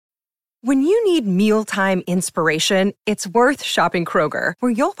When you need mealtime inspiration, it's worth shopping Kroger,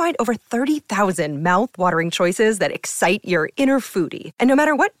 where you'll find over 30,000 mouth-watering choices that excite your inner foodie. And no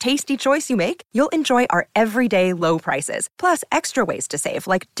matter what tasty choice you make, you'll enjoy our everyday low prices, plus extra ways to save,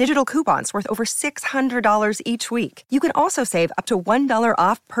 like digital coupons worth over $600 each week. You can also save up to $1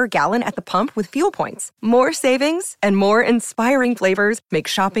 off per gallon at the pump with fuel points. More savings and more inspiring flavors make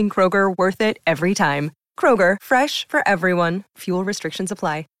shopping Kroger worth it every time. Kroger, fresh for everyone. Fuel restrictions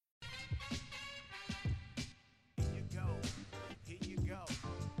apply.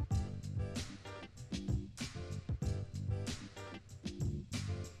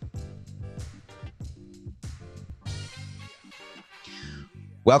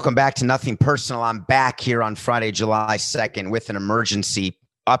 Welcome back to Nothing Personal. I'm back here on Friday, July 2nd with an emergency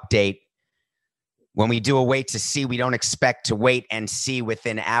update. When we do a wait to see, we don't expect to wait and see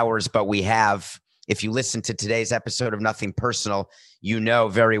within hours, but we have. If you listen to today's episode of Nothing Personal, you know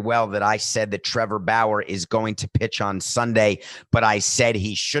very well that I said that Trevor Bauer is going to pitch on Sunday, but I said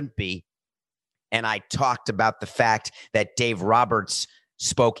he shouldn't be. And I talked about the fact that Dave Roberts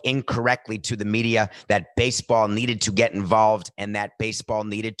spoke incorrectly to the media, that baseball needed to get involved and that baseball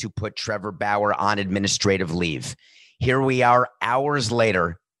needed to put Trevor Bauer on administrative leave. Here we are hours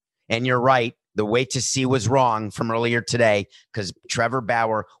later, and you're right, the wait to see was wrong from earlier today because Trevor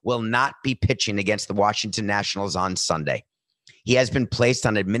Bauer will not be pitching against the Washington Nationals on Sunday. He has been placed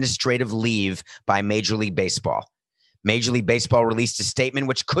on administrative leave by Major League Baseball. Major League Baseball released a statement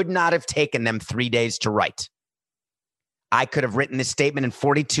which could not have taken them 3 days to write. I could have written this statement in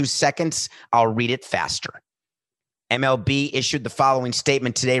 42 seconds. I'll read it faster. MLB issued the following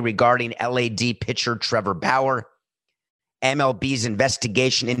statement today regarding LAD pitcher Trevor Bauer. MLB's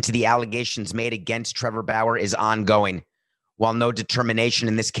investigation into the allegations made against Trevor Bauer is ongoing. While no determination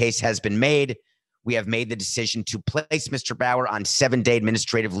in this case has been made, we have made the decision to place Mr. Bauer on 7-day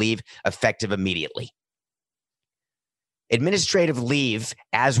administrative leave effective immediately. Administrative leave,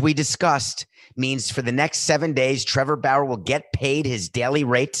 as we discussed, means for the next 7 days, Trevor Bauer will get paid his daily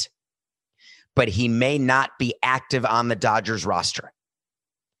rate, but he may not be active on the Dodgers roster.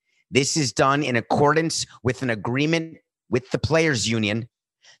 This is done in accordance with an agreement with the players union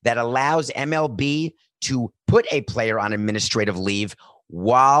that allows MLB to put a player on administrative leave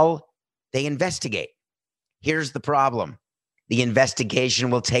while they investigate. Here's the problem. The investigation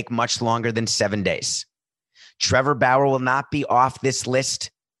will take much longer than 7 days. Trevor Bauer will not be off this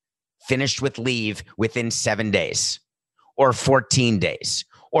list, finished with leave within 7 days or 14 days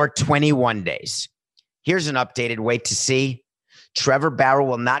or 21 days. Here's an updated wait to see. Trevor Bauer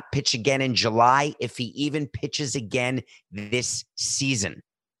will not pitch again in July if he even pitches again this season.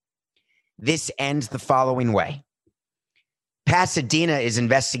 This ends the following way. Pasadena is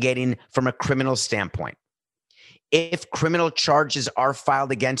investigating from a criminal standpoint. If criminal charges are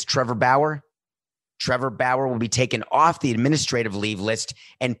filed against Trevor Bauer will be taken off the administrative leave list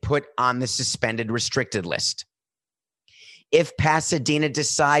and put on the suspended restricted list. If Pasadena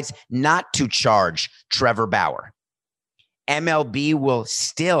decides not to charge Trevor Bauer, MLB will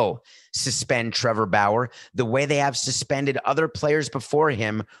still suspend Trevor Bauer the way they have suspended other players before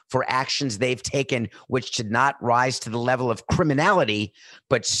him for actions they've taken which did not rise to the level of criminality,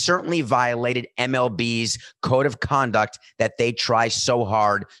 but certainly violated MLB's code of conduct that they try so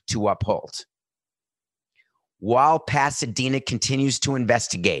hard to uphold. While Pasadena continues to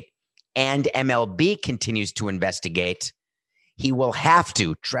investigate and MLB continues to investigate,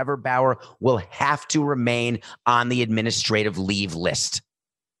 Trevor Bauer will have to remain on the administrative leave list.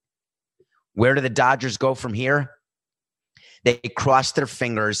 Where do the Dodgers go from here? They cross their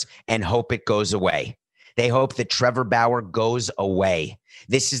fingers and hope it goes away. They hope that Trevor Bauer goes away.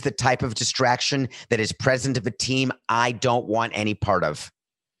 This is the type of distraction that is president of a team I don't want any part of.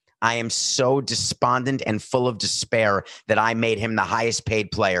 I am so despondent and full of despair that I made him the highest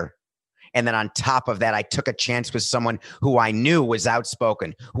paid player. And then on top of that, I took a chance with someone who I knew was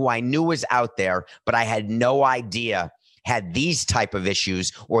outspoken, who I knew was out there, but I had no idea had these type of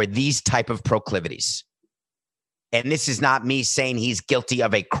issues or these type of proclivities. And this is not me saying he's guilty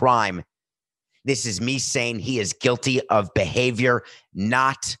of a crime. This is me saying he is guilty of behavior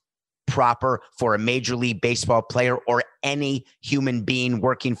not proper for a Major League Baseball player or any human being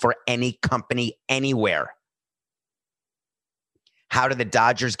working for any company anywhere. How do the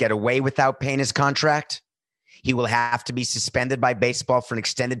Dodgers get away without paying his contract? He will have to be suspended by baseball for an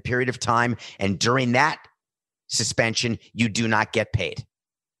extended period of time, and during that suspension, you do not get paid.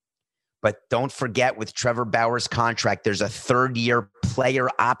 But don't forget, with Trevor Bauer's contract, there's a third-year player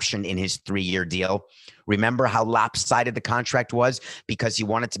option in his 3-year deal. Remember how lopsided the contract was because he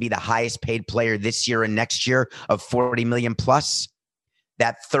wanted to be the highest paid player this year and next year of $40 million plus?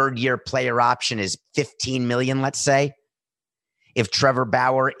 that third-year player option is $15 million, let's say. If Trevor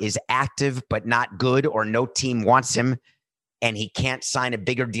Bauer is active but not good, or no team wants him and he can't sign a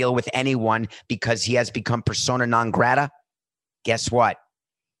bigger deal with anyone because he has become persona non grata, guess what?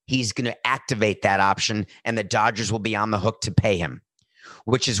 He's going to activate that option and the Dodgers will be on the hook to pay him,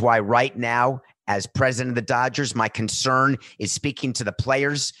 which is why right now, as president of the Dodgers, my concern is speaking to the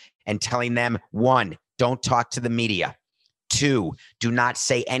players and telling them, 1, don't talk to the media. 2, do not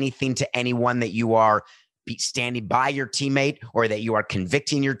say anything to anyone that you are standing by your teammate or that you are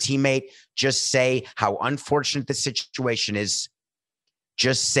convicting your teammate. Just say how unfortunate the situation is.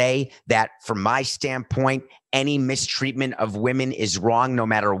 Just say that from my standpoint, any mistreatment of women is wrong no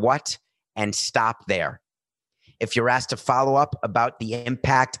matter what, and stop there. If you're asked to follow up about the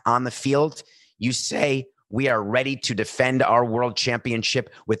impact on the field, you say, we are ready to defend our world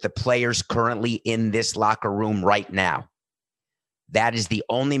championship with the players currently in this locker room right now. That is the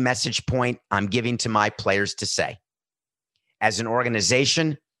only message point I'm giving to my players to say. As an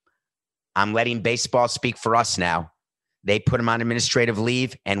organization, I'm letting baseball speak for us now. They put them on administrative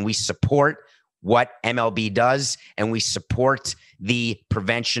leave, and we support what MLB does, and we support the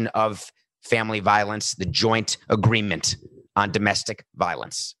prevention of family violence, the joint agreement on domestic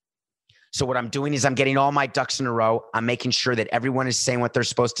violence. So what I'm doing is I'm getting all my ducks in a row. I'm making sure that everyone is saying what they're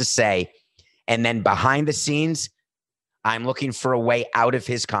supposed to say. And then behind the scenes, I'm looking for a way out of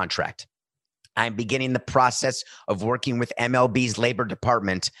his contract. I'm beginning the process of working with MLB's labor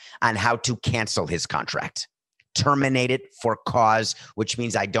department on how to cancel his contract, terminate it for cause, which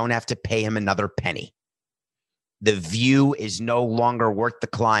means I don't have to pay him another penny. The view is no longer worth the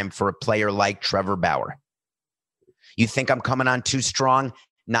climb for a player like Trevor Bauer. You think I'm coming on too strong?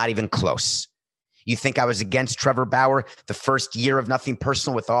 Not even close. You think I was against Trevor Bauer the first year of Nothing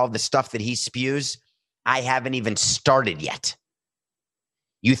Personal with all the stuff that he spews? I haven't even started yet.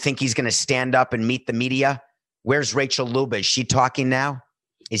 You think he's going to stand up and meet the media? Where's Rachel Luba? Is she talking now?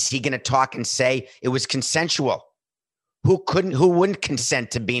 Is he going to talk and say it was consensual? Who wouldn't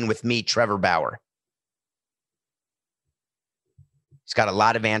consent to being with me, Trevor Bauer? He's got a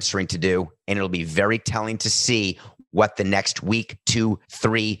lot of answering to do, and it'll be very telling to see what the next week, 2,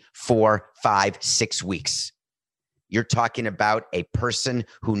 3, 4, 5, 6 weeks. You're talking about a person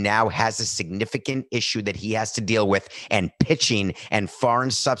who now has a significant issue that he has to deal with, and pitching and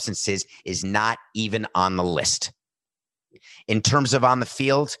foreign substances is not even on the list. In terms of on the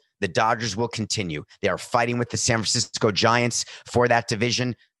field, the Dodgers will continue. They are fighting with the San Francisco Giants for that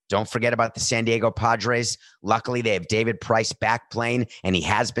division. Don't forget about the San Diego Padres. Luckily, they have David Price back playing, and he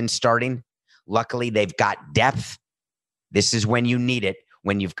has been starting. Luckily, they've got depth. This is when you need it.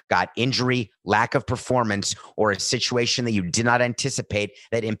 When you've got injury, lack of performance, or a situation that you did not anticipate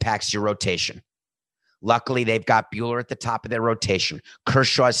that impacts your rotation. Luckily, they've got Buehler at the top of their rotation.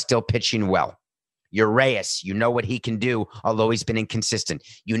 Kershaw is still pitching well. Urias, you know what he can do, although he's been inconsistent.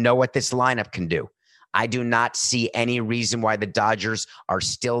 You know what this lineup can do. I do not see any reason why the Dodgers are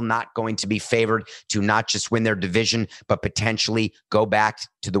still not going to be favored to not just win their division, but potentially go back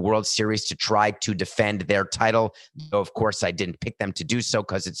to the World Series to try to defend their title. Though, of course, I didn't pick them to do so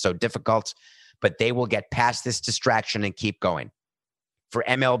because it's so difficult. But they will get past this distraction and keep going. For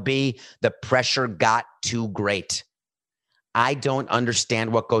MLB, the pressure got too great. I don't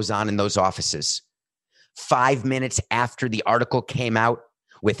understand what goes on in those offices. 5 minutes after the article came out,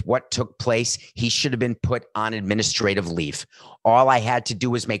 with what took place, he should have been put on administrative leave. All I had to do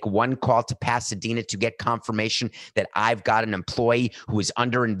was make one call to Pasadena to get confirmation that I've got an employee who is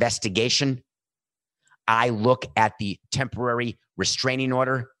under investigation. I look at the temporary restraining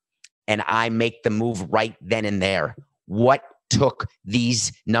order and I make the move right then and there. What took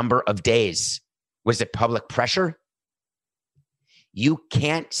these number of days? Was it public pressure? You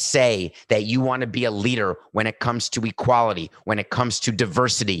can't say that you want to be a leader when it comes to equality, when it comes to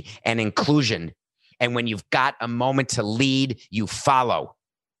diversity and inclusion. And when you've got a moment to lead, you follow.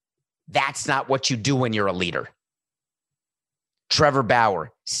 That's not what you do when you're a leader. Trevor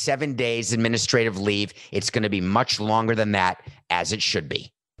Bauer, 7 days administrative leave. It's going to be much longer than that, as it should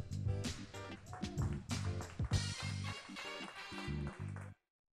be.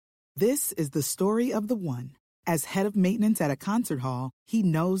 This is the story of the one. As head of maintenance at a concert hall, he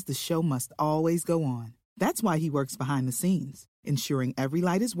knows the show must always go on. That's why he works behind the scenes, ensuring every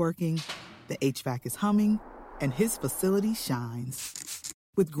light is working, the HVAC is humming, and his facility shines.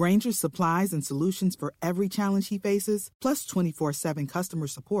 With Grainger's supplies and solutions for every challenge he faces, plus 24/7 customer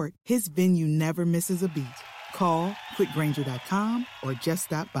support, his venue never misses a beat. Call quickgrainger.com or just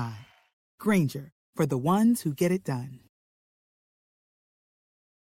stop by. Grainger, for the ones who get it done.